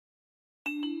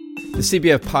The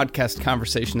CBF podcast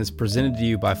conversation is presented to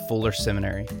you by Fuller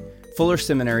Seminary. Fuller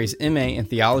Seminary's MA in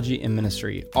Theology and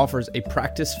Ministry offers a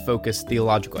practice-focused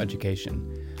theological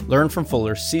education. Learn from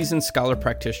Fuller's seasoned scholar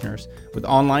practitioners with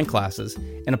online classes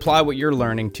and apply what you're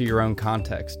learning to your own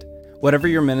context. Whatever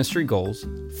your ministry goals,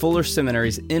 Fuller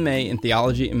Seminary's MA in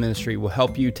Theology and Ministry will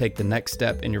help you take the next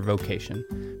step in your vocation.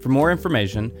 For more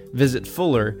information, visit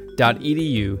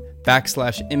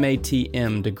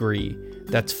fuller.edu/MATM degree.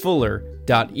 That's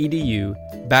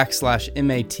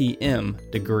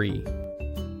fuller.edu/MATM degree.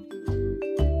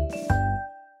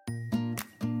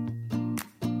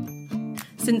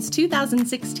 Since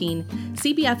 2016,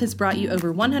 CBF has brought you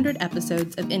over 100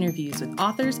 episodes of interviews with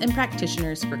authors and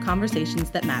practitioners for conversations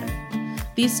that matter.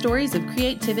 These stories of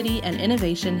creativity and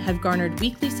innovation have garnered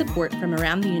weekly support from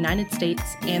around the United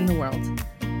States and the world.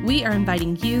 We are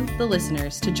inviting you, the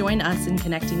listeners, to join us in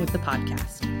connecting with the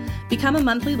podcast. Become a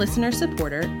monthly listener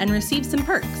supporter and receive some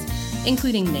perks,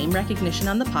 including name recognition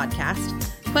on the podcast,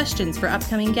 questions for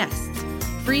upcoming guests,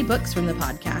 free books from the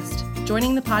podcast,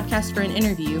 joining the podcast for an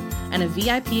interview, and a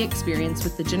VIP experience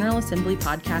with the General Assembly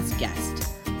podcast guest.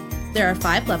 There are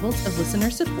 5 levels of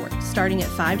listener support, starting at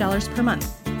 $5 per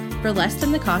month. For less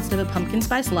than the cost of a pumpkin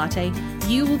spice latte,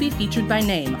 you will be featured by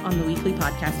name on the weekly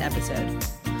podcast episode.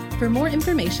 For more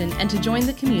information and to join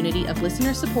the community of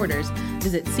listener supporters,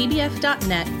 visit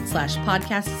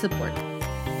cbf.net/podcast support.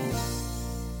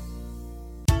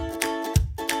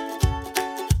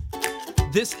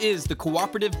 This is the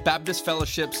Cooperative Baptist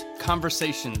Fellowship's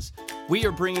Conversations. We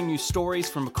are bringing you stories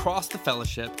from across the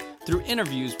fellowship through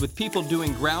interviews with people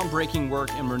doing groundbreaking work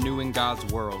in renewing God's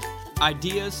world.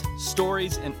 Ideas,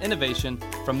 stories, and innovation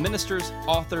from ministers,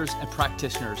 authors, and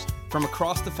practitioners from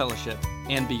across the fellowship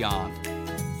and beyond.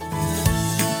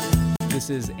 This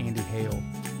is Andy Hale.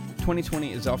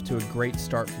 2020 is off to a great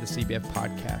start for the CBF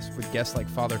podcast with guests like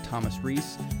Father Thomas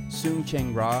Reese, Soong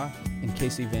Cheng Ra, and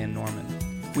Casey Van Norman.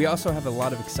 We also have a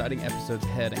lot of exciting episodes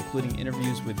ahead, including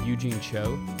interviews with Eugene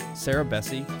Cho, Sarah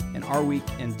Bessie, and our week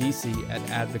in DC at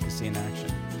Advocacy in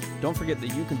Action. Don't forget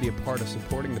that you can be a part of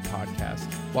supporting the podcast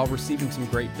while receiving some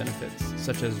great benefits,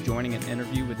 such as joining an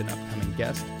interview with an upcoming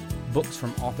guest, books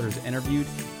from authors interviewed,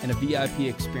 and a VIP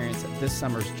experience at this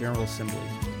summer's General Assembly.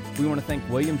 We want to thank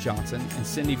William Johnson and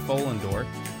Cindy Follendor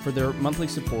for their monthly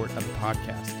support of the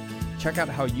podcast. Check out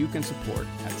how you can support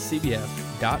at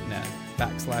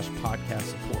cbf.net/podcast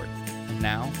support. And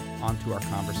now, on to our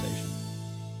conversation.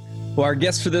 Well, our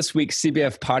guest for this week's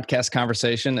CBF podcast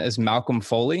conversation is Malcolm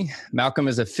Foley. Malcolm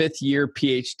is a 5th-year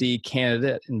PhD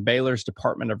candidate in Baylor's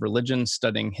Department of Religion,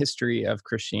 studying history of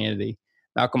Christianity.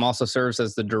 Malcolm also serves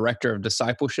as the Director of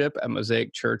Discipleship at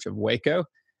Mosaic Church of Waco.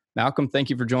 Malcolm, thank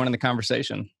you for joining the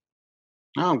conversation.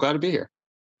 Oh, I'm glad to be here.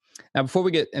 Now, before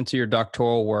we get into your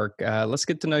doctoral work, let's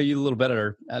get to know you a little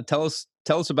better. Tell us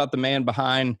about the man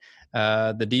behind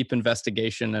the deep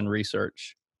investigation and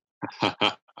research.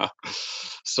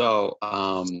 So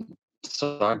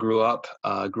I grew up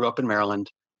in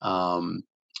Maryland.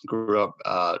 Grew up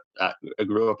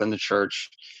in the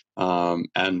church,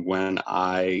 and when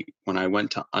I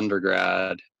went to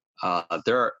undergrad, I'm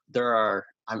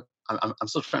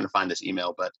still trying to find this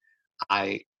email, but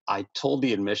I told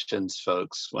the admissions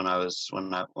folks when I was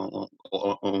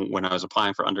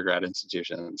applying for undergrad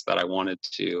institutions that I wanted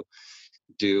to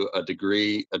do a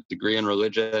degree in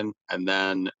religion, and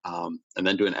then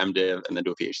do an MDiv, and then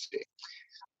do a PhD.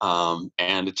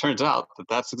 And it turns out that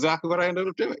that's exactly what I ended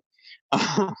up doing.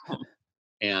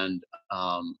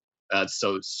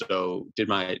 So did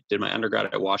my undergrad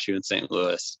at WashU in St.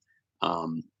 Louis.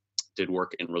 Did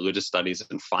work in religious studies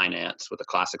and finance with a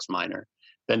classics minor.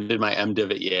 Then did my MDiv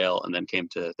at Yale, and then came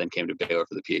to Baylor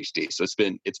for the PhD. So it's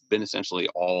been essentially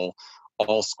all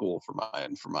school for my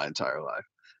entire life.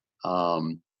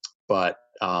 But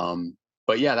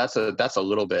yeah, that's a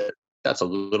little bit of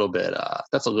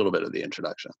the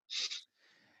introduction.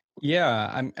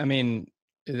 Yeah, I mean,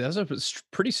 that's a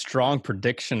pretty strong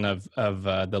prediction of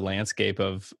the landscape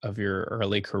of your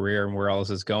early career and where all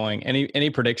this is going. Any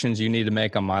predictions you need to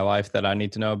make on my life that I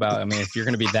need to know about? I mean, if you're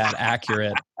going to be that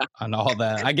accurate on all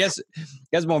that, I guess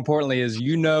more importantly is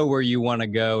where you want to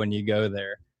go and you go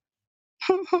there.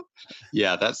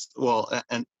 Yeah, that's well,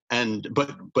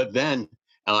 but then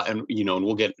and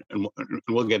we'll get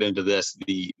into this,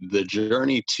 the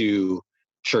journey to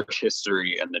church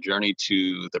history and the journey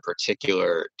to the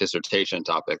particular dissertation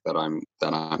topic that I'm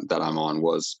on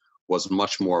was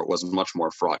much more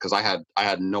fraught, because I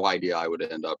had no idea I would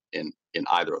end up in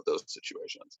either of those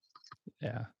situations.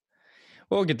 Yeah.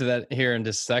 Well, we'll get to that here in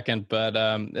just a second, but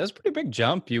that was a pretty big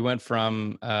jump. You went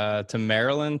from to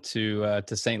Maryland to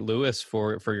St. Louis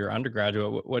for your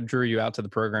undergraduate. What drew you out to the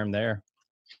program there?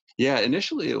 Yeah,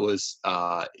 initially it was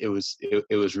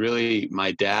really,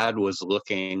 my dad was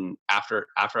looking after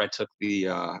I took the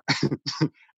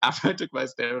after I took my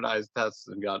standardized tests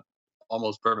and got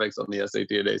almost perfects on the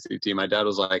SAT and ACT. My dad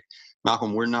was like,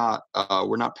 Malcolm, we're not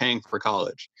paying for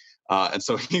college, and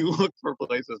so he looked for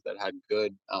places that had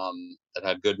good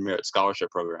merit scholarship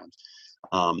programs,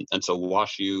 and so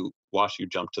WashU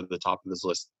jumped to the top of his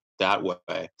list that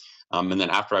way. And then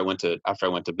after I went to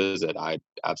visit, I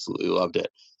absolutely loved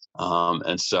it.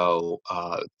 And so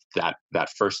that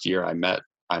first year, I met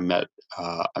my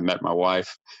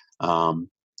wife, and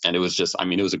it was just, I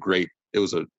mean, it was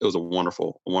a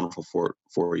wonderful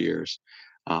 4 years.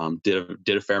 Did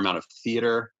a fair amount of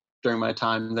theater during my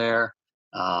time there.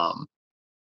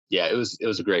 Yeah, it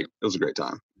was a great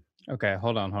time. Okay,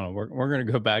 hold on. We're going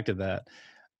to go back to that.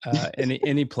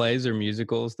 Any plays or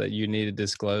musicals that you need to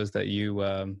disclose that you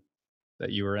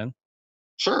were in?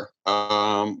 Sure.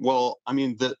 Well, I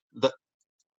mean,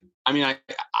 I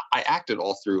acted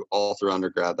all through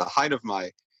undergrad. The height of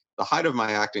my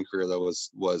acting career, though,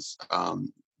 was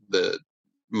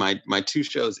my two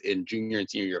shows in junior and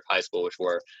senior year of high school, which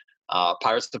were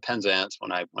Pirates of Penzance,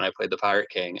 when I played the Pirate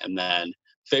King, and then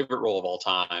favorite role of all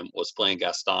time was playing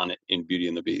Gaston in Beauty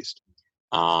and the Beast.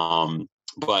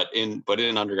 But in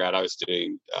undergrad, I was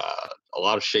doing a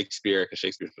lot of Shakespeare, because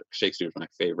Shakespeare is my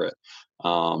favorite.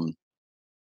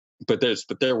 But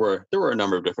there were a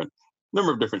number of different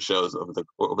shows over the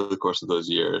course of those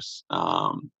years.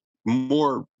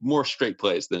 More straight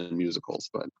plays than musicals,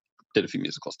 but did a few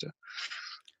musicals too.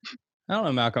 I don't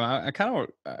know, Malcolm. I kind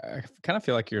of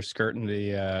feel like you're skirting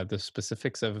the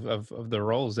specifics of the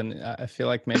roles, and I feel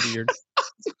like maybe you're.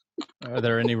 Are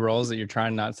there any roles that you're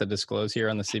trying not to disclose here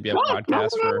on the CBF podcast?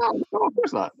 No, of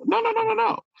course not.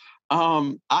 No.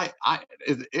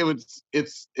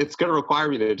 It's going to require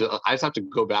me to. I just have to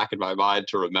go back in my mind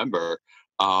to remember,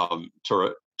 to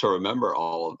remember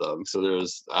all of them. So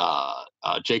there's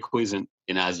Jake Huizen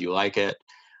in As You Like It,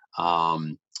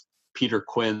 Peter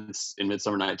Quince in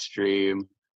Midsummer Night's Dream,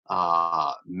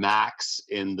 Max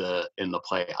in the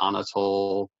play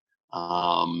Anatole.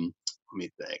 Let me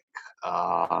think.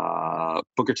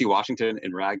 Booker T. Washington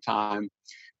in Ragtime.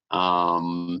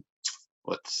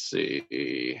 Let's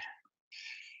see.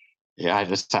 Yeah, I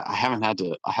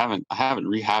haven't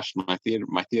rehashed my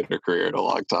theater career in a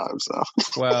long time. So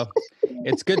well,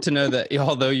 it's good to know that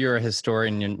although you're a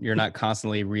historian, you're not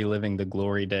constantly reliving the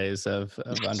glory days of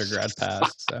undergrad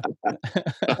past. So,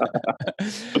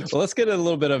 well, let's get a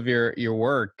little bit of your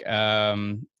work. As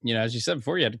you said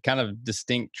before, you had kind of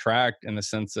distinct track in the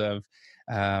sense of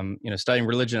studying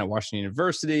religion at Washington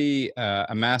University,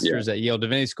 a master's at Yale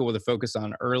Divinity School with a focus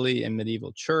on early and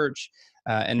medieval church.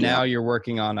 And now you're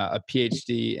working on a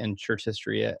PhD in church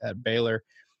history at Baylor.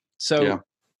 So,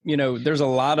 there's a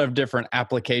lot of different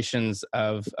applications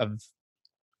of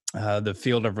the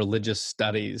field of religious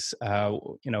studies.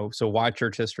 So why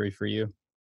church history for you?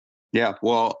 Yeah,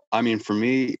 well, I mean, for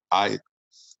me,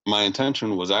 my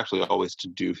intention was actually always to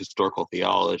do historical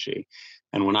theology.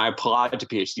 And when I applied to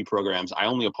PhD programs, I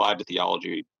only applied to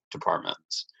theology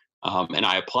departments. And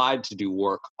I applied to do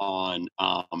work on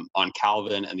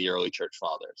Calvin and the early church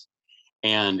fathers.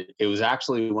 And it was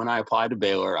actually when I applied to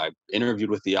Baylor, I interviewed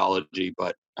with theology,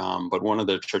 but one of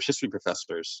the church history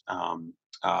professors,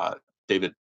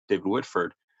 David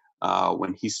Whitford,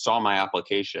 when he saw my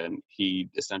application, he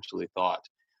essentially thought,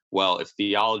 well, if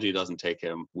theology doesn't take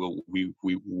him, we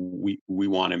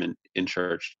want him in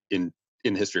church in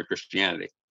the history of Christianity.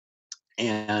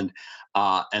 And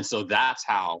so that's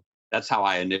how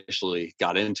I initially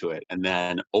got into it. And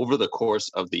then over the course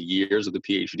of the years of the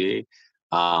PhD,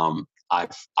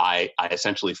 I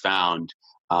essentially found,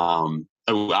 I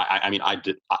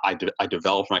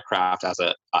developed my craft as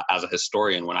a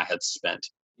historian when I had spent,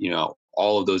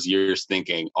 all of those years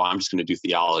thinking, oh, I'm just going to do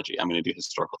theology. I'm going to do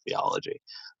historical theology.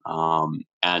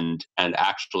 And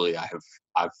actually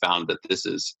I've found that this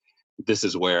is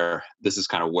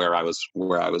kind of where I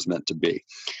was meant to be.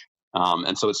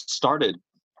 And so it started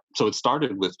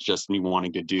with just me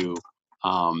wanting to do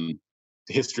the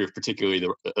history of particularly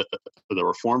the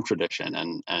Reformed tradition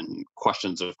and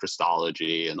questions of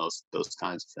Christology and those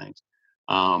kinds of things.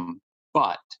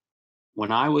 But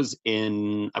when I was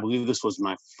I believe this was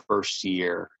my first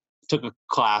year, took a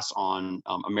class on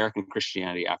American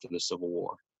Christianity after the Civil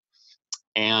War,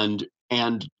 and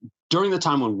during the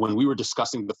time when we were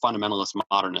discussing the fundamentalist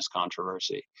modernist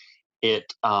controversy,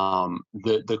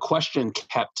 the question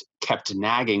kept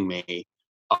nagging me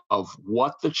of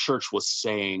what the church was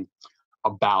saying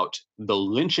about the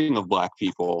lynching of Black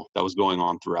people that was going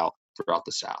on throughout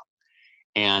the South,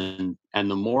 and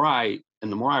the more I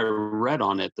read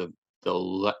on it, the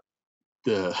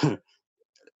the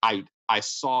I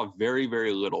saw very,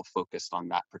 very little focused on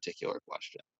that particular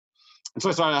question. And so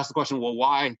I started to ask the question, well,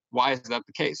 why is that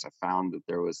the case? I found that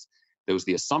there was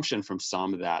the assumption from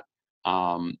some that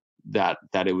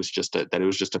that it was just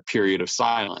a period of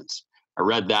silence. I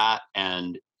read that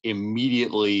and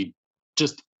immediately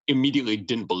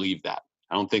didn't believe that.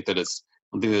 I don't think that it's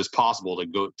possible to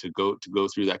go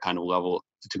through that kind of level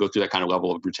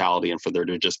of brutality and for there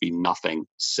to just be nothing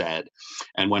said.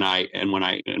 And when I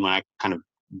kind of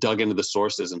dug into the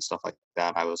sources and stuff like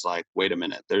that, I was like, wait a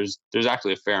minute, there's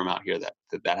actually a fair amount here that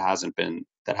hasn't been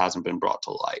brought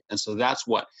to light. And so that's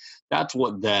what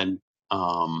then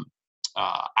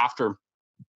after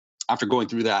going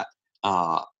through that,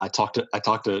 I talked to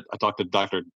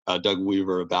Dr. Doug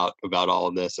Weaver about all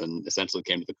of this, and essentially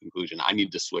came to the conclusion I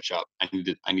need to switch up. I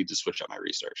need to switch up my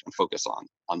research and focus on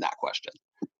that question.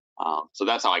 So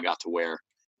that's how I got to where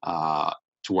I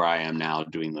am now,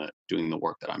 doing the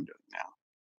work that I'm doing now.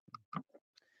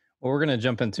 Well, we're going to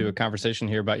jump into a conversation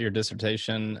here about your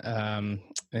dissertation and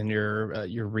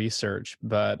your research.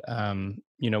 But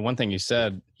one thing you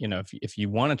said, if you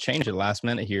want to change it last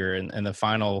minute here in the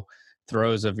final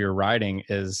throes of your writing,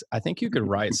 is I think you could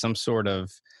write some sort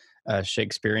of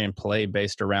Shakespearean play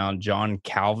based around John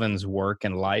Calvin's work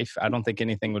and life. I don't think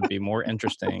anything would be more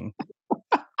interesting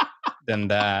than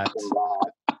that.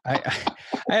 I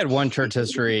had one church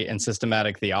history and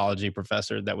systematic theology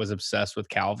professor that was obsessed with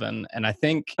Calvin, and I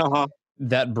think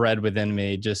that bred within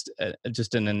me just an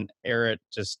inherent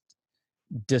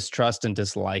distrust and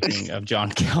disliking of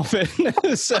John Calvin.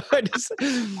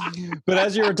 But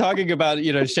as you were talking about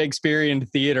Shakespearean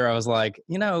theater, I was like,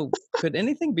 could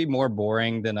anything be more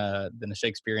boring than a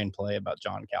Shakespearean play about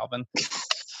John Calvin?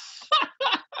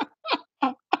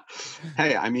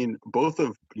 Hey, I mean, both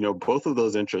of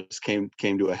those interests came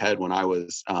to a head when I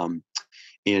was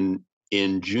between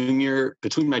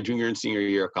my junior and senior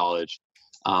year of college.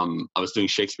 I was doing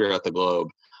Shakespeare at the Globe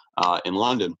in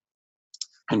London,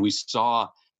 and we saw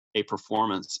a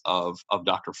performance of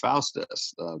Dr.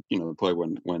 Faustus. The play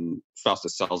when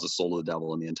Faustus sells his soul to the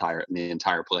devil, and the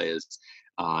entire play is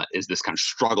this kind of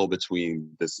struggle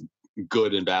between this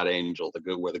good and bad angel.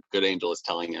 Where the good angel is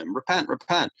telling him, repent,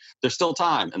 there's still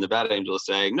time, and the bad angel is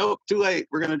saying, nope, too late,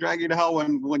 we're going to drag you to hell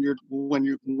when you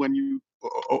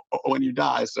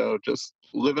die, so just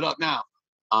live it up now.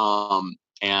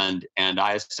 And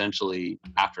I essentially,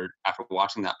 after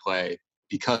watching that play,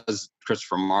 because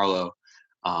Christopher Marlowe,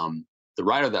 the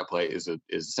writer of that play, is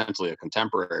essentially a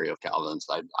contemporary of Calvin's,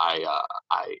 I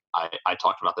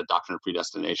talked about the doctrine of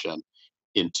predestination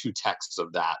in two texts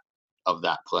of that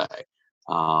play.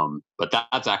 But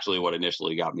that's actually what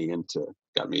initially got me into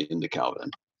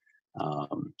Calvin.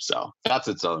 So that's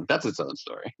its own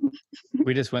story.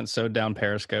 We just went so down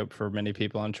Periscope for many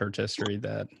people on church history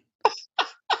that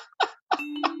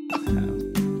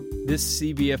this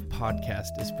CBF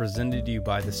podcast is presented to you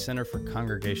by the Center for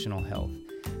Congregational Health.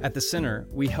 At the Center,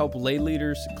 we help lay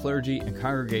leaders, clergy, and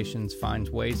congregations find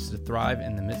ways to thrive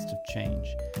in the midst of change.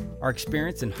 Our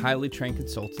experienced and highly trained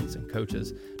consultants and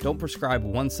coaches don't prescribe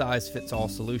one-size-fits-all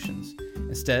solutions.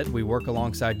 Instead, we work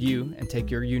alongside you and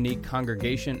take your unique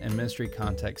congregation and ministry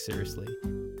context seriously.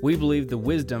 We believe the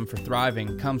wisdom for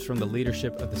thriving comes from the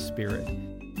leadership of the Spirit.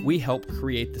 We help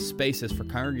create the spaces for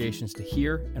congregations to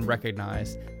hear and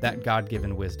recognize that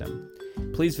God-given wisdom.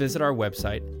 Please visit our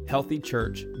website,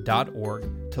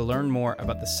 healthychurch.org, to learn more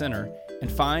about the Center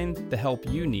and find the help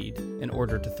you need in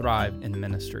order to thrive in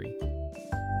ministry.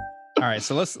 All right,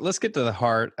 so let's get to the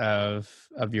heart of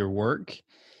your work.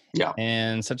 Yeah.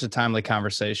 And such a timely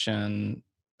conversation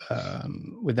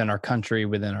within our country,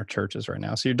 within our churches right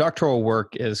now. So your doctoral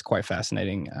work is quite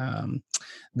fascinating.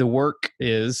 The work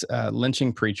is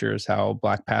Lynching Preachers, How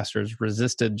Black Pastors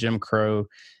Resisted Jim Crow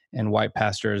and White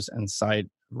Pastors Incite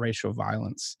Racial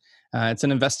Violence. It's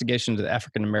an investigation into the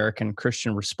African-American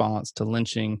Christian response to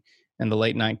lynching in the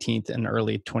late 19th and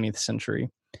early 20th century.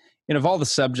 And of all the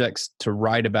subjects to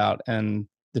write about and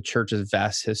the church's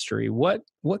vast history, what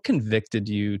convicted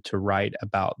you to write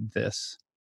about this?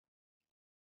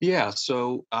 Yeah,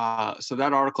 so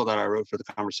that article that I wrote for the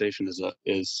conversation is a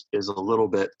little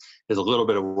bit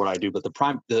of what I do, but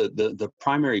the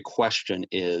primary question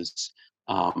is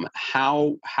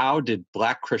how did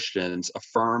Black Christians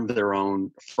affirm their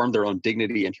own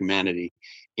dignity and humanity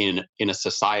in a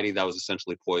society that was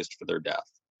essentially poised for their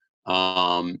death?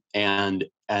 And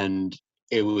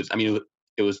it was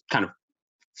kind of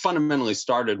fundamentally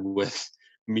started with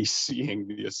me seeing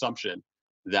the assumption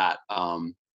that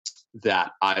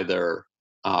either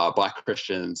Black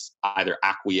Christians either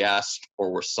acquiesced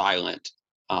or were silent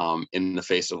in the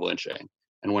face of lynching.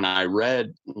 And when I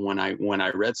read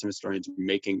some historians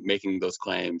making those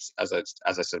claims, as I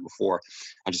said before,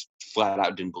 I just flat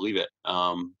out didn't believe it,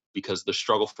 because the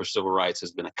struggle for civil rights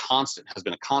has been a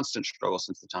constant struggle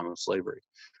since the time of slavery.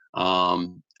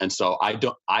 And so I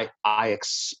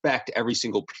expect every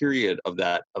single period of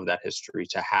that history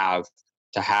to have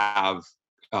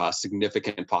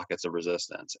significant pockets of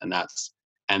resistance, and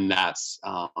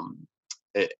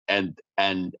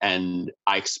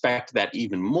I expect that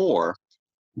even more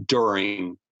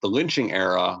during the lynching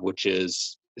era, which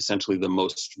is essentially the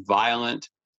most violent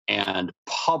and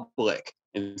public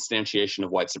instantiation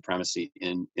of white supremacy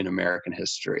in American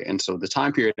history. And so the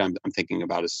time period I'm thinking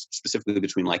about is specifically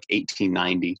between like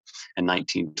 1890 and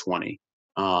 1920,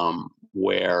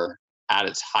 where at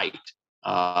its height,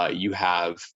 you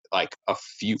have like a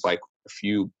few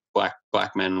black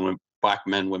men,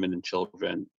 women, and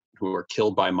children who are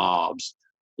killed by mobs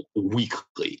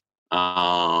weekly.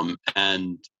 And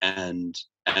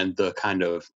the kind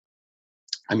of,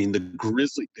 I mean, the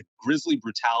grisly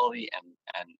brutality and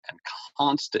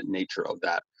constant nature of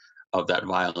that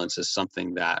violence is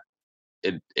something that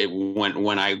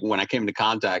when I came into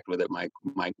contact with it, my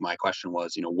question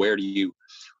was,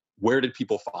 where did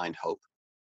people find hope?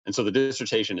 And so the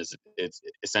dissertation it's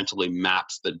essentially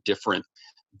maps the different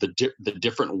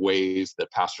ways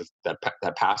that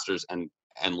pastors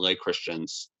and lay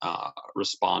Christians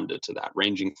responded to that,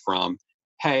 ranging from,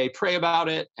 hey, pray about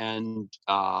it and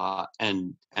it'll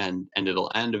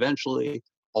end eventually,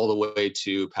 all the way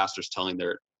to pastors telling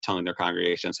their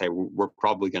congregations, hey, we're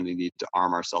probably going to need to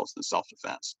arm ourselves in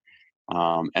self-defense.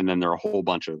 And then there are a whole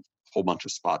bunch of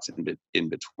spots in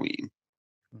between.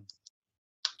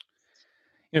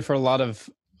 For a lot of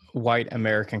white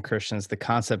American Christians, the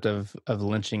concept of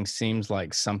lynching seems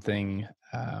like something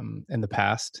in the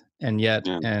past. And yet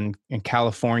in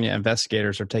California,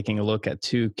 investigators are taking a look at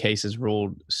 2 cases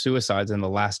ruled suicides in the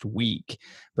last week,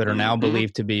 but are now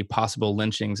believed to be possible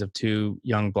lynchings of 2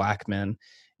 young black men.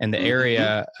 And the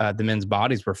area the men's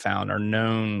bodies were found are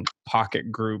known pocket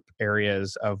group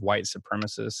areas of white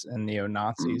supremacists and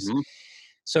neo-Nazis.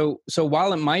 So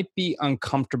while it might be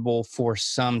uncomfortable for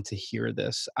some to hear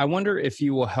this, I wonder if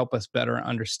you will help us better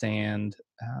understand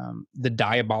the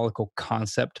diabolical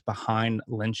concept behind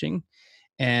lynching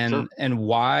and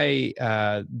why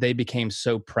they became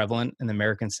so prevalent in the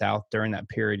American South during that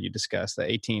period you discussed, the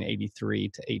 1883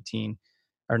 to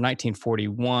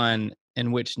 1941,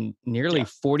 in which nearly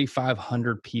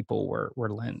 4,500 people were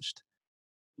lynched.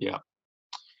 Yeah.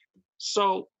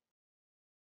 So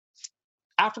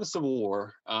after the Civil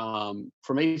War, from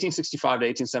 1865 to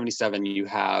 1877, you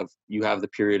have the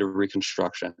period of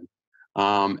Reconstruction,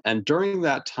 and during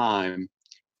that time,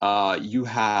 you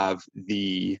have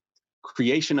the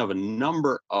creation of a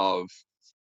number of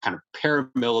kind of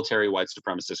paramilitary white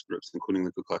supremacist groups, including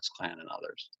the Ku Klux Klan and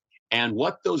others. And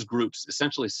what those groups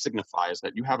essentially signify is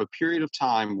that you have a period of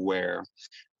time where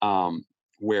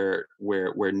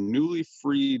newly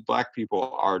freed Black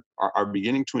people are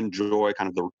beginning to enjoy kind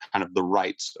of the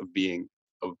rights of being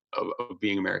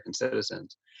American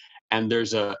citizens, and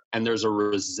there's a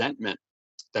resentment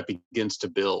that begins to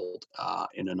build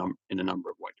in a number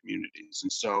of white communities. And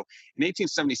so in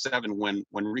 1877, when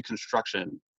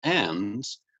Reconstruction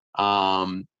ends,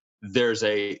 there's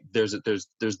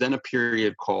then a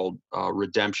period called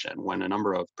redemption, when a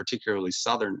number of particularly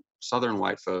southern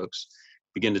white folks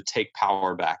begin to take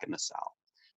power back in the South.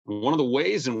 And one of the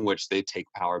ways in which they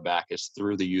take power back is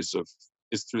through the use of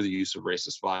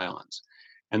racist violence.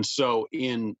 And so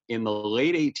in the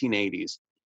late 1880s,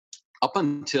 up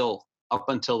until the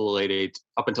late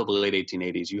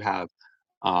 1880s, you have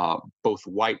both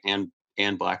white and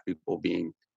Black people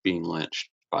being lynched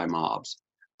by mobs.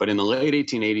 But in the late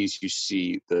 1880s, you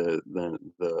see the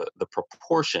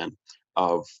proportion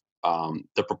of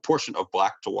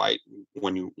Black to white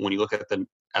when you look at the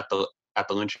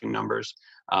lynching numbers.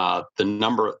 The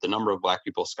number of Black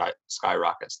people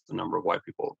skyrockets. The number of white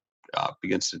people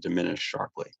begins to diminish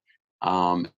sharply.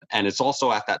 And it's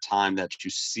also at that time that you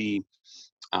see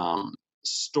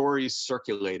stories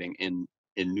circulating in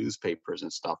newspapers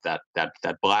and stuff that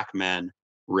Black men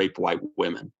rape white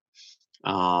women.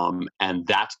 And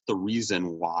that's the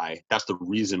reason why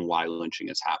lynching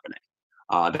is happening.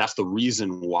 That's the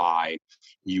reason why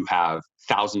you have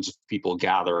thousands of people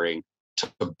gathering to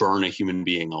burn a human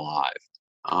being alive.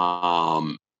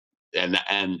 And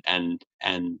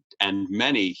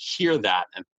many hear that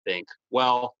and think,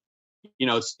 well,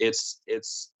 it's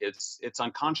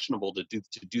unconscionable to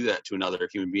do that to another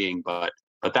human being, but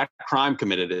that crime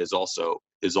committed is also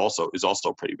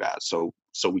pretty bad. So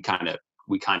we kind of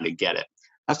get it.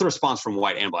 That's the response from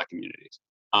white and Black communities.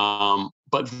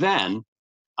 But then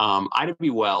Ida B.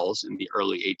 Wells in the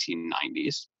early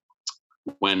 1890s,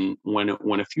 when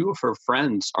a few of her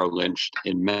friends are lynched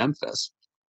in Memphis,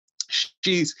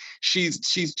 she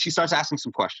starts asking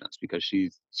some questions because she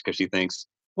thinks,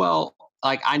 well,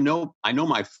 like I know I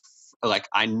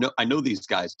know these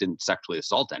guys didn't sexually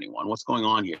assault anyone. What's going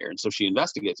on here? And so she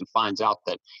investigates and finds out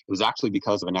that it was actually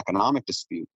because of an economic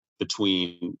dispute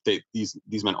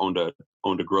these men owned a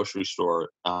grocery store,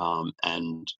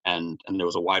 and there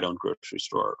was a white-owned grocery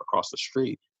store across the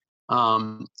street.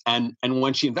 And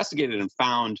when she investigated and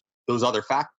found those other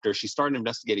factors, she started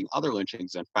investigating other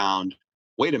lynchings and found,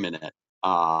 wait a minute,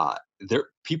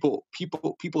 people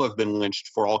have been lynched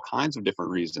for all kinds of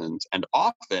different reasons, and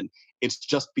often it's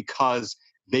just because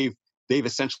they've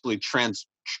essentially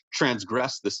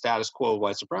transgressed the status quo of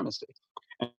white supremacy.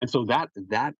 And so that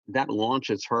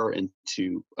launches her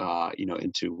into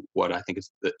into what I think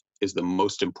is the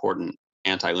most important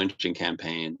anti-lynching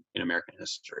campaign in American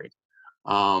history.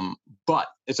 But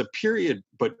it's a period.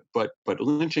 But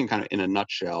lynching, kind of in a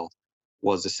nutshell,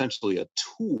 was essentially a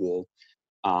tool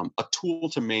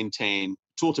to maintain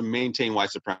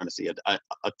white supremacy, a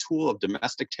tool of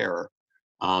domestic terror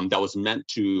that was meant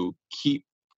to keep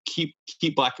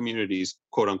Black communities,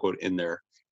 quote unquote, in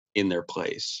their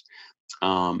place.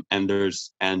 And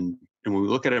when we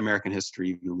look at American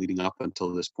history leading up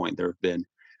until this point, there have been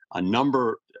a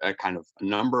number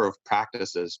of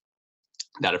practices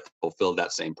that have fulfilled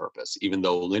that same purpose. Even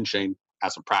though lynching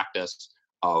as a practice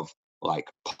of like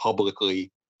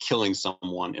publicly killing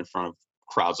someone in front of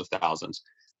crowds of thousands,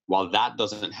 while that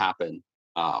doesn't happen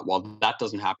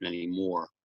anymore,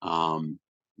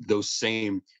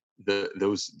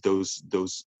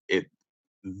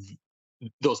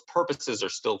 those purposes are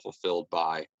still fulfilled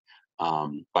by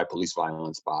police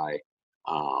violence, by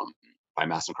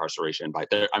mass incarceration.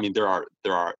 There are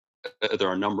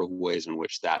a number of ways in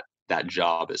which that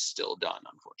job is still done,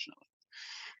 unfortunately.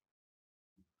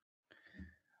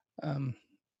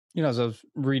 As I was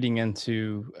reading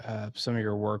into some of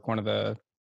your work, one of the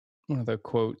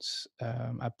quotes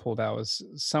I pulled out was,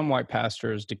 "Some white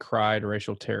pastors decried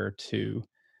racial terror too,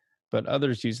 but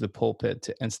others used the pulpit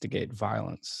to instigate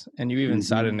violence." And you even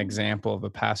cited an example of a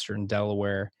pastor in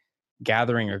Delaware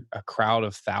gathering a crowd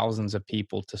of thousands of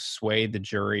people to sway the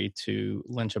jury to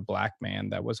lynch a Black man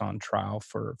that was on trial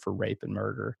for rape and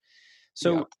murder.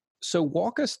 So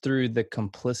walk us through the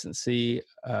complicity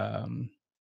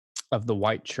of the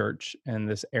white church in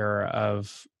this era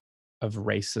of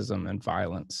racism and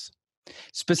violence.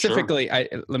 Specifically,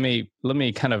 sure. Let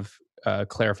me kind of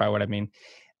clarify what I mean.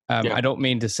 I don't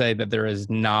mean to say that there is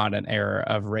not an era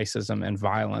of racism and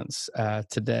violence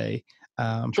today,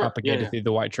 propagated through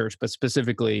the white church, but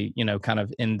specifically, kind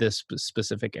of in this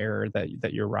specific era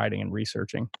that you're writing and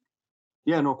researching.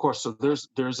 Yeah, no, of course. So there's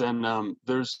an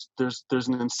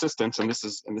insistence, and this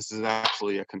is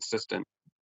actually a consistent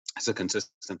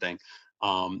thing,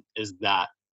 is that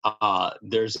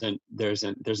there's an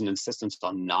insistence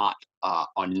on not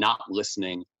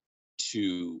listening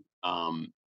to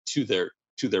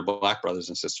their Black brothers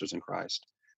and sisters in Christ.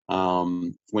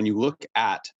 When you look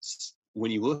at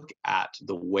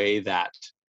the way that,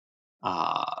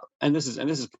 and this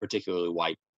is particularly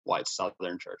white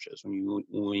Southern churches, when you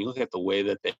look at the way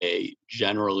that they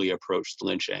generally approached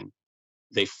lynching,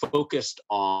 they focused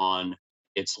on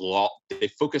its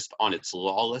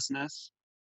lawlessness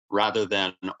rather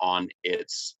than on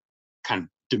its kind of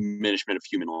diminishment of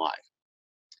human life.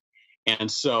 And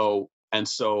so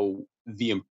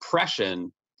the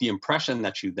impression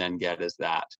that you then get is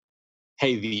that,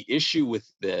 hey, the issue with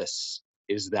this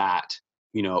is that,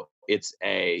 it's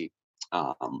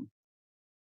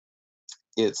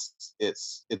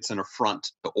an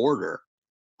affront to order,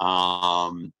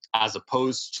 as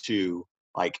opposed to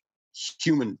like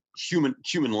human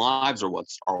lives are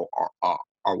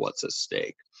what's at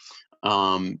stake.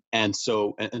 And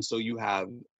so you have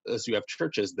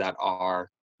churches that are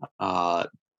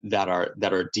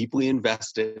deeply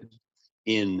invested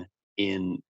in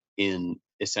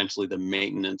essentially the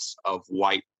maintenance of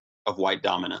white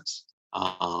dominance.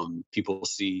 People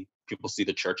see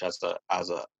the church as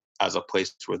a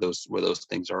place where those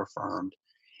things are affirmed,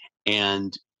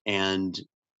 and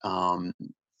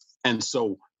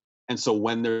so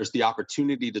when there's the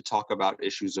opportunity to talk about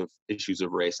issues of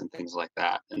race and things like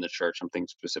that in the church, I'm thinking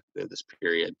specifically of this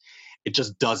period, it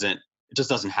just doesn't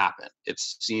happen.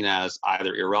 It's seen as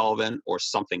either irrelevant or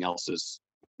something else is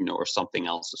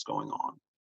going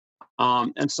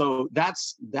on. And so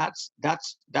that's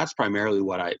primarily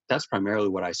what I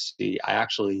see. I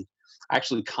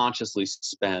actually consciously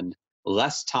spend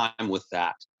less time with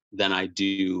that than I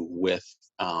do with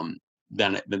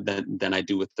than I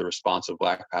do with the response of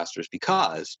Black pastors,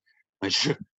 because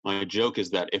my joke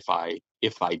is that if I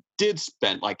did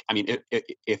spend, like, I mean,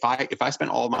 if I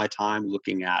spent all my time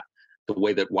looking at the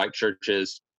way that white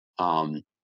churches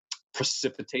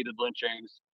precipitated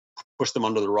lynchings, pushed them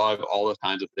under the rug, all those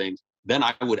kinds of things, then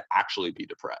I would actually be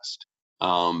depressed,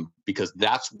 because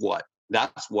that's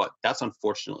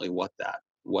unfortunately what that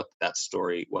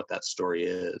story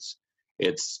is.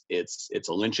 It's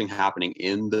a lynching happening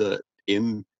in the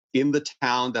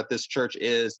town that this church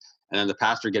is, and then the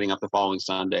pastor getting up the following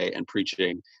Sunday and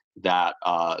preaching that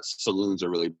saloons are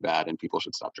really bad and people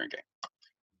should stop drinking.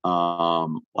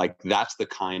 Like that's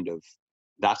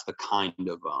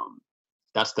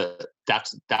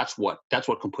what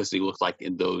complicity looks like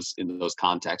in those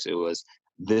contexts. It was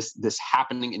this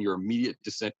happening in your immediate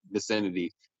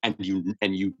vicinity, and you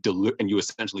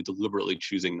essentially deliberately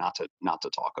choosing not to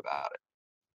talk about it.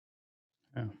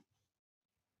 Yeah.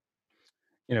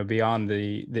 Beyond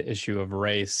the issue of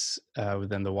race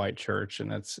within the white church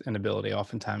and its inability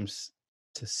oftentimes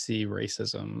to see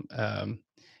racism, I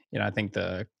think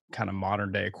the kind of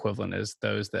modern day equivalent is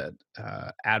those that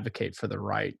advocate for the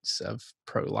rights of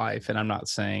pro-life. And I'm not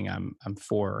saying I'm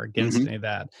for or against any of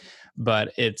that,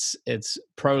 but it's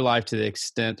pro-life to the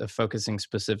extent of focusing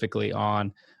specifically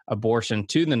on abortion,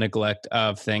 to the neglect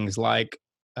of things like,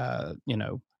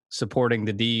 supporting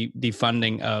the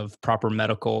defunding of proper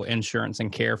medical insurance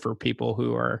and care for people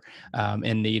who are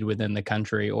in need within the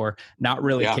country, or not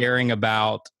really caring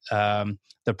about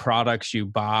the products you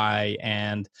buy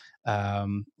and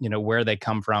where they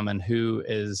come from and who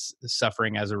is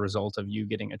suffering as a result of you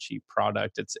getting a cheap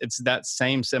product. It's that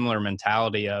same similar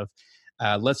mentality of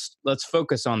let's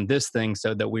focus on this thing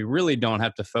so that we really don't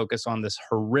have to focus on this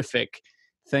horrific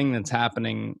thing that's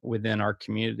happening within our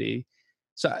community.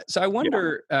 So I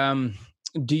wonder,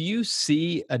 do you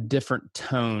see a different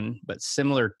tone but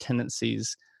similar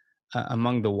tendencies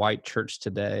among the white church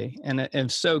today? And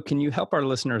if so, can you help our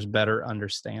listeners better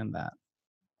understand that?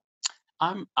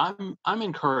 I'm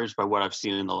encouraged by what I've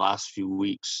seen in the last few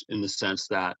weeks, in the sense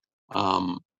that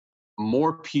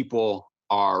more people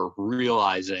are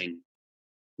realizing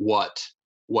what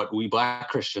we Black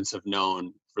Christians have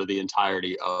known for the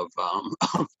entirety of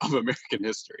American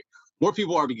history. More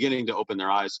people are beginning to open their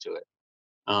eyes to it.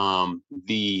 I've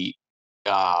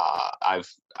kind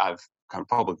of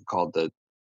publicly called the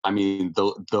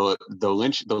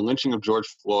lynching of George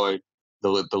Floyd,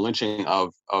 the lynching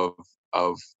of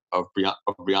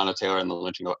Breonna Taylor, and the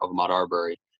lynching of Ahmaud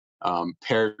Arbery,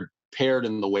 paired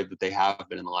in the way that they have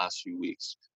been in the last few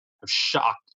weeks, have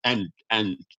shocked, and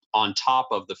on top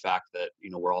of the fact that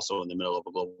we're also in the middle of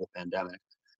a global pandemic.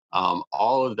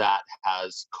 All of that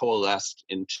has coalesced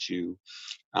into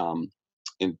a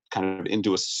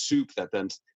soup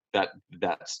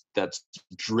that's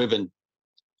driven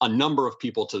a number of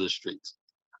people to the streets,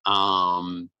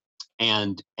 and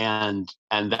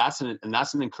that's an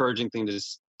encouraging thing to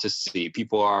see.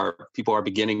 People are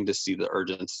beginning to see the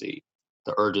urgency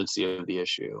of the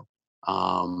issue,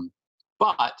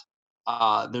 but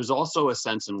there's also a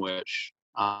sense in which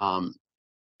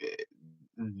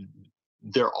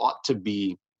there ought to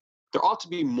be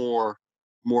more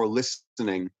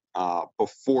listening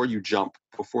before you jump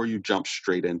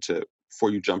straight into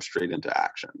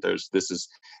action. This is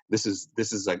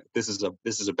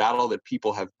a battle that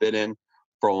people have been in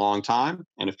for a long time,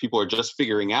 and if people are just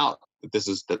figuring out that this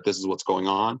is what's going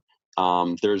on,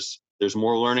 there's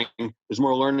more learning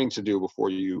to do before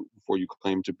you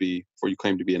claim to be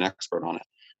an expert on it.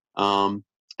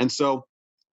 And so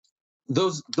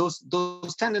those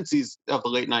tendencies of the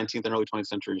late 19th and early 20th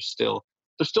century they're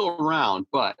still around,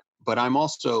 but I'm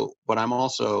also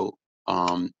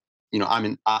I'm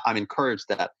encouraged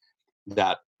that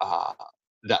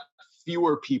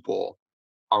fewer people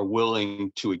are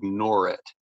willing to ignore it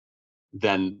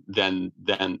than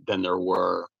there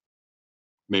were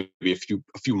maybe a few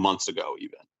months ago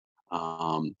even.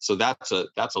 So that's a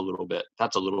little bit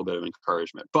of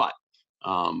encouragement, but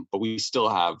we still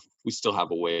have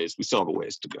a ways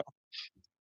to go.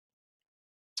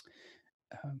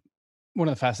 One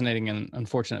of the fascinating and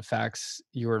unfortunate facts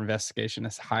your investigation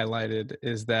has highlighted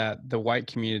is that the white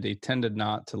community tended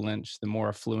not to lynch the more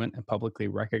affluent and publicly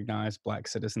recognized Black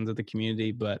citizens of the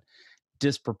community, but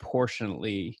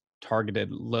disproportionately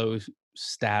targeted low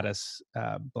status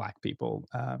Black people,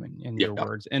 in your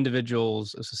words,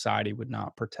 individuals a society would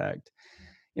not protect.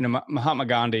 Mahatma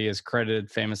Gandhi is credited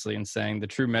famously in saying the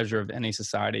true measure of any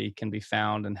society can be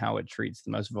found in how it treats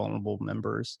the most vulnerable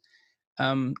members.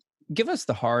 Give us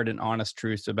the hard and honest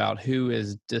truths about who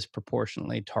is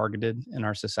disproportionately targeted in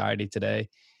our society today,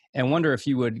 And wonder if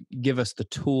you would give us the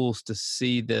tools to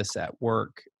see this at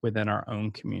work within our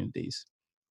own communities.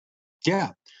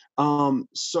 Yeah.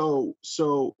 So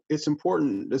it's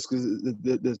important. This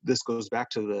goes back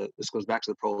to the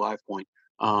pro-life point.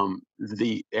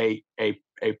 The a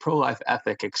pro-life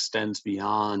ethic extends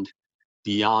beyond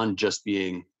just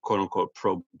being quote unquote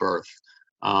pro-birth.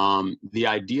 The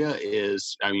idea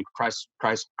is, I mean, Christ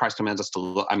commands us to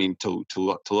love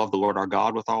the Lord our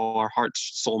God with all our heart,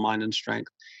 soul, mind, and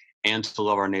strength, and to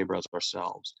love our neighbor as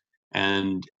ourselves.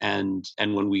 And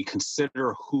when we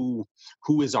consider who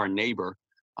is our neighbor,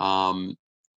 as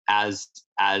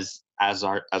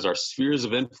our spheres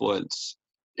of influence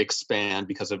expand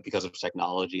because of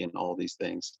technology and all these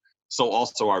things, so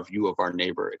also our view of our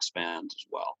neighbor expands as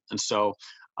well. And so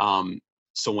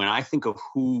so when I think of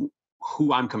who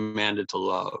I'm commanded to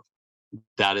love,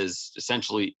 that is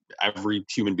essentially every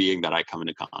human being that I come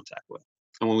into contact with.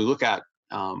 And when we look at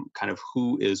kind of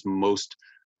who is most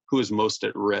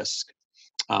at risk,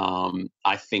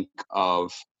 I think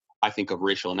of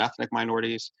racial and ethnic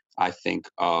minorities. I think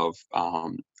of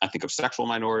sexual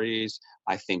minorities.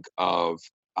 I think of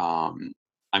I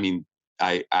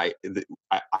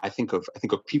think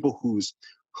of people whose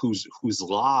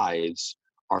lives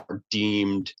are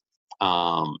deemed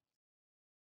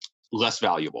less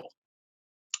valuable.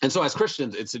 And so as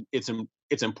Christians, it's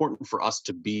important for us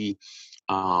to be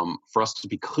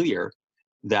clear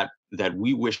that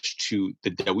we wish to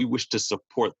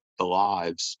support the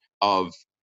lives of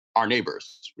our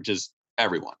neighbors, which is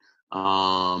everyone.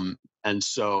 And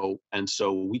so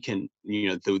we can,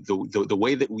 the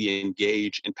way that we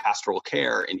engage in pastoral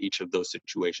care in each of those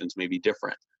situations may be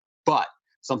different, but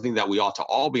something that we ought to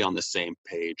all be on the same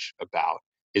page about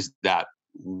is that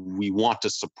we want to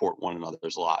support one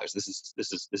another's lives. This is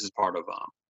part of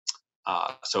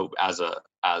so as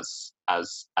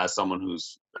someone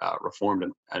who's Reformed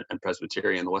and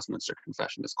Presbyterian, the Westminster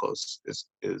Confession is close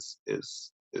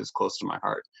to my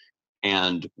heart.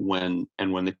 And when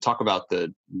they talk about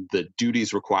the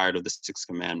duties required of the Sixth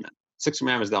Commandment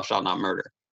is thou shalt not murder.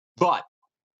 But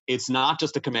it's not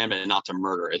just a commandment not to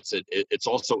murder. It's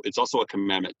also a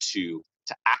commandment to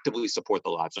actively support the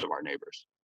lives of our neighbors.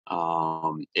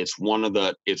 It's one of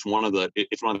the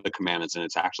commandments, and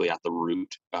it's actually at the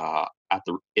root.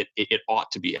 It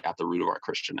ought to be at the root of our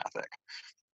Christian ethic.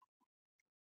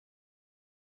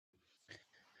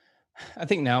 I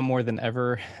think now more than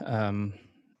ever,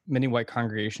 many white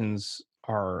congregations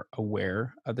are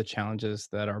aware of the challenges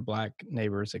that our Black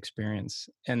neighbors experience,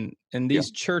 and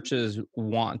these churches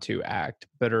want to act,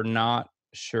 but are not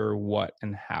sure what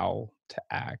and how to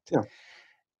act. Yeah.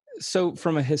 So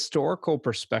from a historical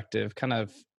perspective, kind of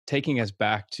taking us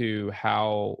back to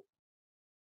how,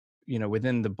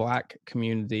 within the Black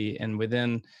community and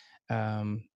within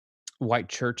white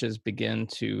churches begin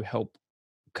to help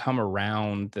come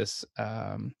around this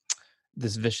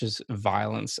this vicious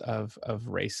violence of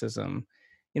racism,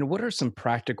 what are some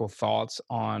practical thoughts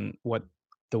on what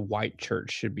the white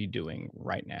church should be doing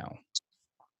right now?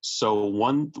 So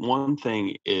one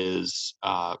thing is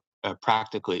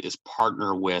practically is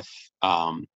partner with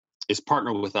other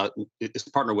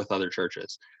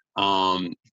churches.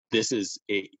 This is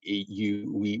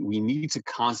we need to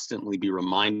constantly be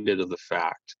reminded of the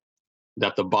fact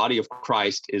that the body of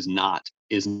Christ is not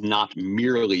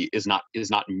merely the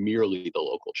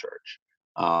local church.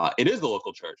 It is the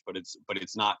local church, but it's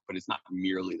not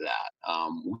merely that.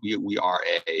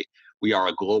 We are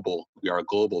a global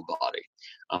body,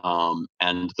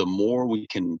 and the more we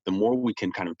can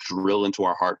kind of drill into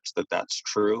our hearts that that's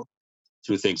true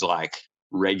through things like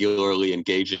regularly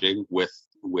engaging with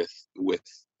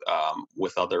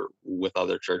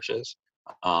other churches,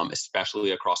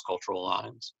 especially across cultural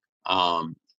lines.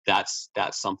 That's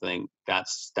something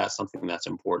that's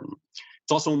important.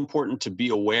 It's also important to be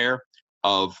aware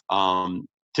of where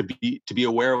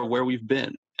we've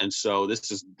been. And so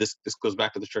this goes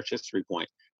back to the church history point.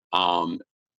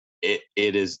 It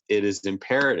is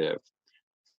imperative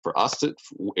for us to,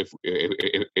 if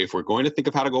we're going to think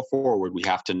of how to go forward, we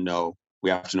have to know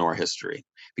our history,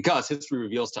 because history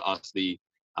reveals to us the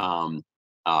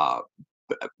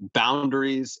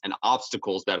boundaries and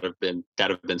obstacles that have been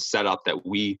set up that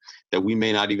we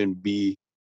may not even be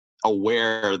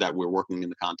aware that we're working in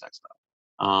the context of.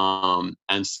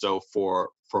 And so for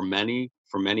many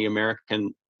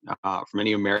American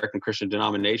Christian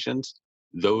denominations,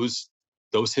 those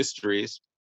histories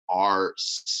are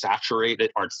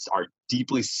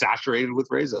deeply saturated with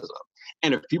racism.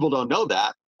 And if people don't know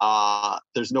that,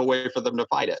 there's no way for them to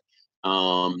fight it.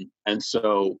 And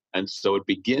so it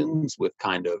begins with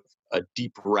kind of a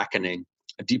deep reckoning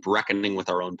with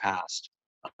our own past.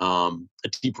 a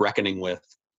deep reckoning with.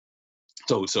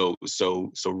 So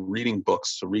reading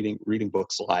books, reading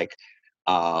books like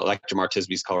Jemar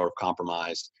Tisby's Color of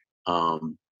Compromise,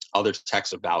 other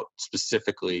texts about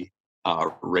specifically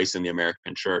race in the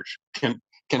American church can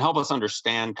help us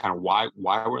understand kind of why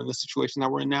we're in the situation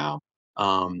that we're in now,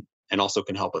 and also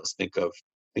can help us think of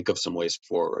some ways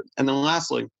forward. And then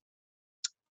lastly,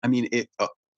 I mean,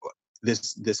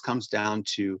 this comes down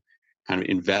to kind of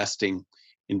investing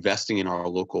in our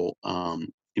local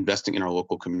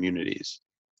communities,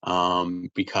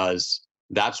 because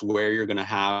that's where you're going to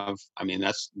have. I mean,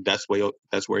 that's where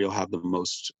you'll have the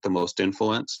most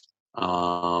influence.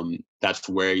 That's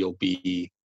where you'll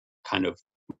be kind of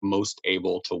most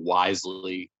able to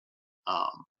wisely,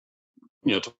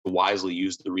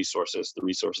 use the resources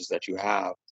that you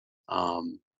have.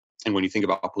 And when you think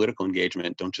about political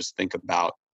engagement, don't just think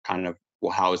about kind of,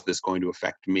 well, how is this going to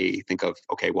affect me? Think of,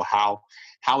 okay, well, how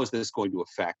is this going to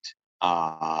affect?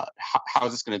 How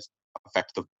is this going to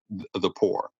affect the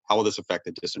poor? How will this affect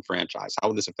the disenfranchised? How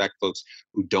will this affect folks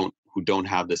who don't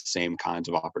have the same kinds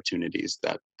of opportunities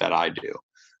that I do?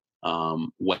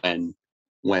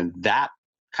 When that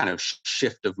kind of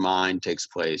shift of mind takes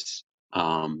place,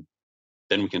 then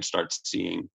we can start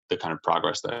seeing the kind of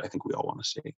progress that I think we all want to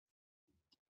see.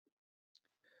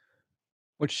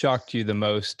 What shocked you the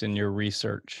most in your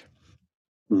research?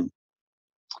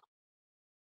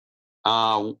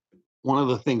 One of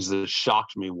the things that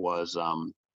shocked me was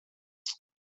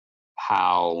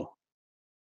how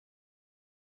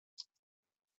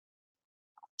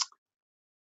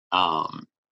let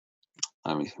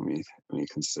me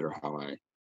consider how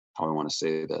I want to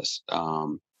say this.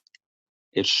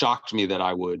 It shocked me that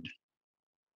I would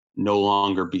no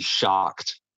longer be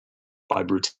shocked by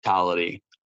brutality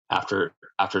after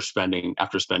spending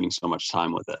so much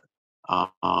time with it.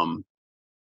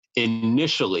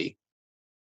 Initially,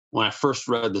 when I first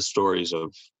read the stories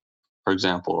of, for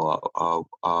example,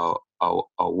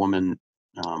 a woman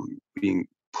being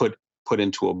put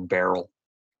into a barrel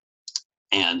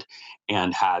and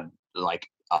had like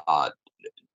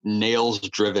nails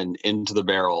driven into the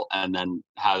barrel, and then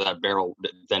have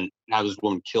this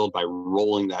woman killed by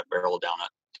rolling that barrel down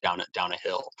a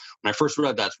hill. When I first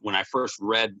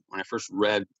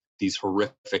read these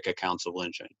horrific accounts of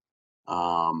lynching,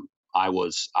 I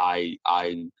was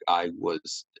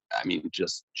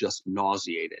just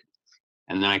nauseated.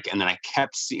 And then I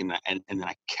kept seeing that, and then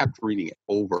I kept reading it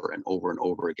over and over and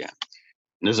over again.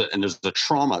 And there's a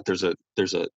trauma. There's a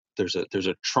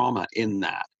trauma in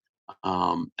that,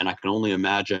 and I can only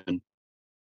imagine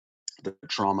the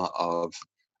trauma of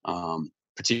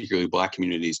particularly Black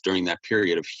communities during that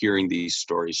period of hearing these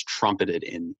stories trumpeted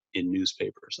in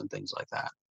newspapers and things like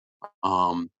that.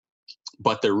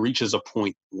 But there reaches a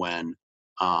point when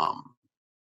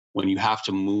you have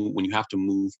to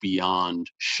move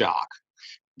beyond shock,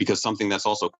 because something that's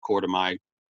also core to my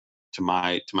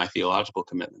theological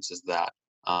commitments is that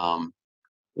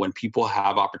when people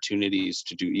have opportunities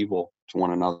to do evil to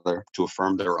one another, to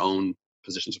affirm their own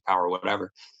positions of power or whatever,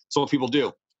 so what people do.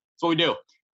 It's what we do.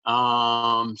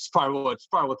 It's part of what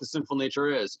the sinful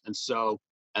nature is. And so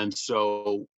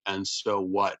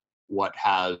what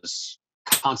has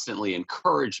constantly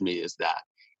encouraged me is that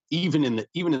even in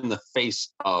the face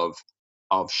of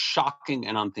shocking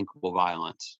and unthinkable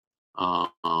violence,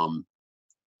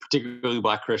 particularly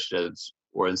Black Christians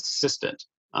were insistent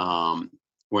that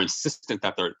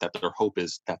their hope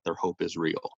is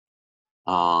real.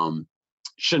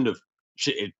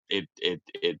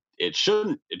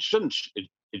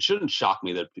 It shouldn't shock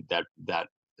me that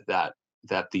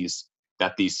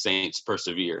these saints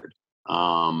persevered.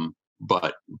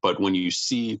 But when you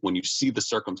see the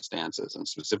circumstances, and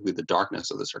specifically the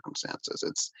darkness of the circumstances,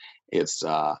 it's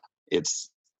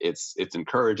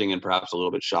encouraging and perhaps a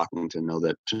little bit shocking to know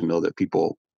that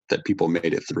people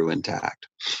made it through intact.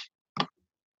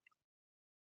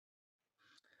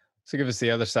 So give us the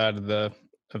other side of the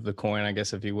coin, I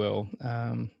guess, if you will.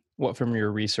 What from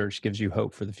your research gives you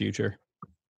hope for the future?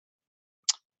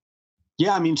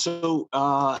 Yeah, I mean, so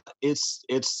it's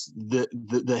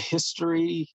the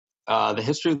history. The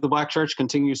history of the Black Church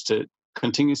continues to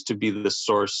be the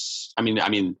source. I mean,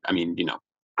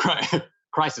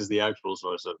 Christ is the actual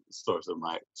source of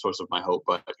my hope.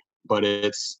 But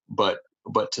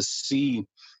to see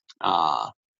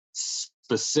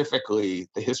specifically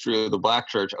the history of the Black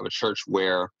Church, of a church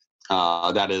where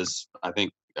that is, I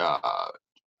think,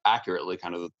 accurately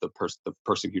kind of the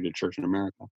persecuted church in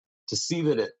America. To see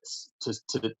that it's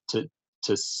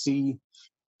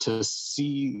to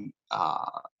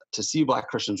see Black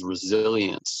Christians'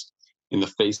 resilience in the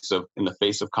face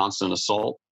of constant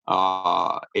assault,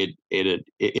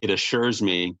 it assures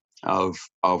me of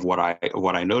what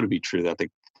I know to be true, that the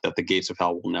gates of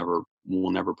hell will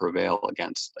never prevail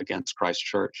against Christ's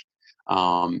church.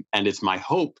 And it's my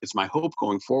hope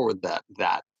going forward that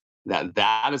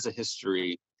is a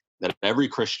history that every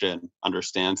Christian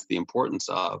understands the importance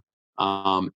of,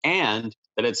 and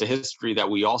that it's a history that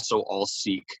we also all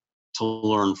seek to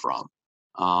learn from.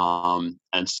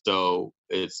 And so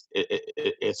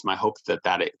it's my hope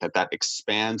that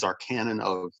expands our canon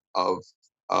of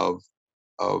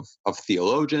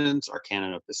theologians, our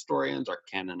canon of historians, our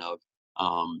canon of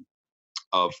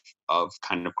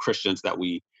kind of Christians that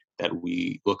we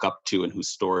look up to and whose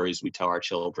stories we tell our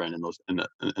children, and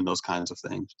those kinds of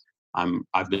things.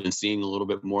 I've been seeing a little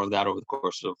bit more of that over the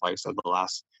course of, like I said, the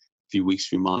last few weeks,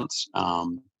 few months,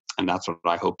 and that's what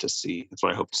I hope to see. That's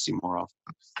what I hope to see more of.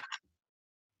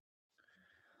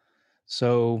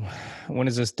 So, when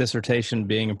is this dissertation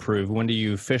being approved? When do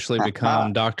you officially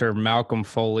become Dr. Malcolm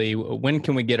Foley? When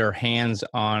can we get our hands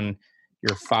on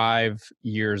your 5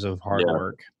 years of hard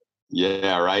work?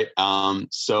 Yeah, right.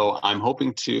 So I'm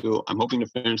hoping to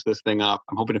finish this thing up.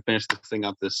 I'm hoping to finish this thing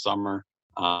up this summer.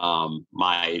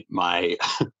 My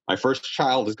first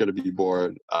child is going to be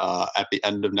born at the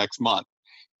end of next month,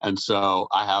 and so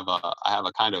I have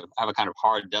a kind of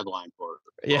hard deadline for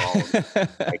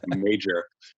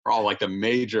all the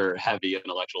major heavy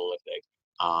intellectual lifting.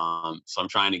 So I'm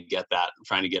trying to get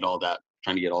all that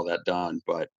done.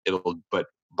 But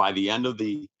by the end of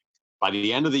the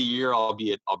year, I'll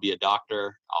be a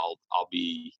doctor. I'll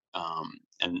be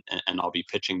and I'll be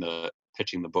pitching the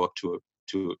book to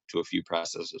a few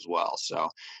presses as well. So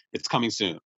it's coming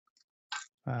soon.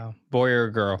 Wow. Boy or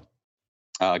girl?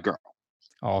 Girl.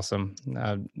 Awesome.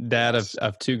 Dad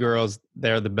of 2 girls.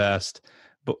 They're the best.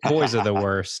 But boys are the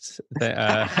worst.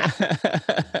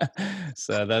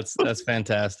 So that's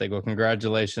fantastic. Well,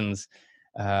 congratulations.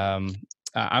 I'm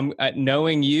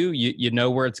knowing you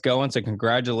know where it's going. So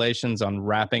congratulations on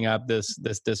wrapping up this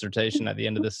dissertation at the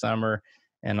end of the summer,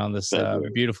 and on this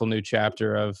beautiful new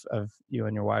chapter of you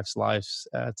and your wife's lives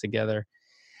together.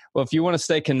 Well, if you want to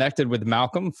stay connected with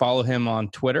Malcolm, follow him on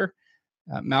Twitter.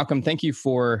 Malcolm, thank you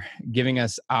for giving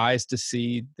us eyes to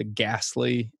see the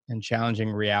ghastly and challenging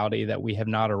reality that we have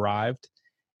not arrived.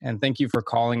 And thank you for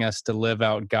calling us to live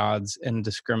out God's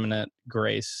indiscriminate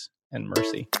grace and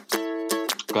mercy.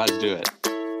 Glad to do it.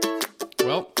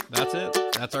 Well, that's it.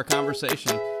 That's our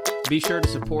conversation. Be sure to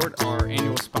support our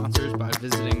annual sponsors by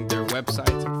visiting their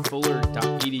websites at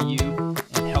fuller.edu and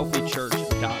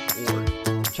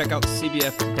healthychurch.org. Check out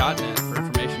cbf.net for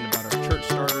information about our church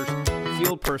starters,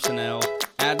 field personnel,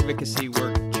 advocacy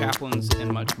work, chaplains,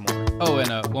 and much more. Oh, and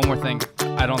one more thing.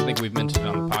 I don't think we've mentioned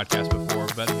it on the podcast before,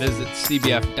 but visit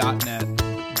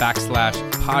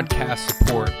cbf.net/podcast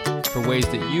support for ways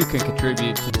that you can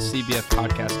contribute to the CBF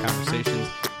podcast conversations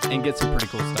and get some pretty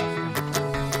cool stuff.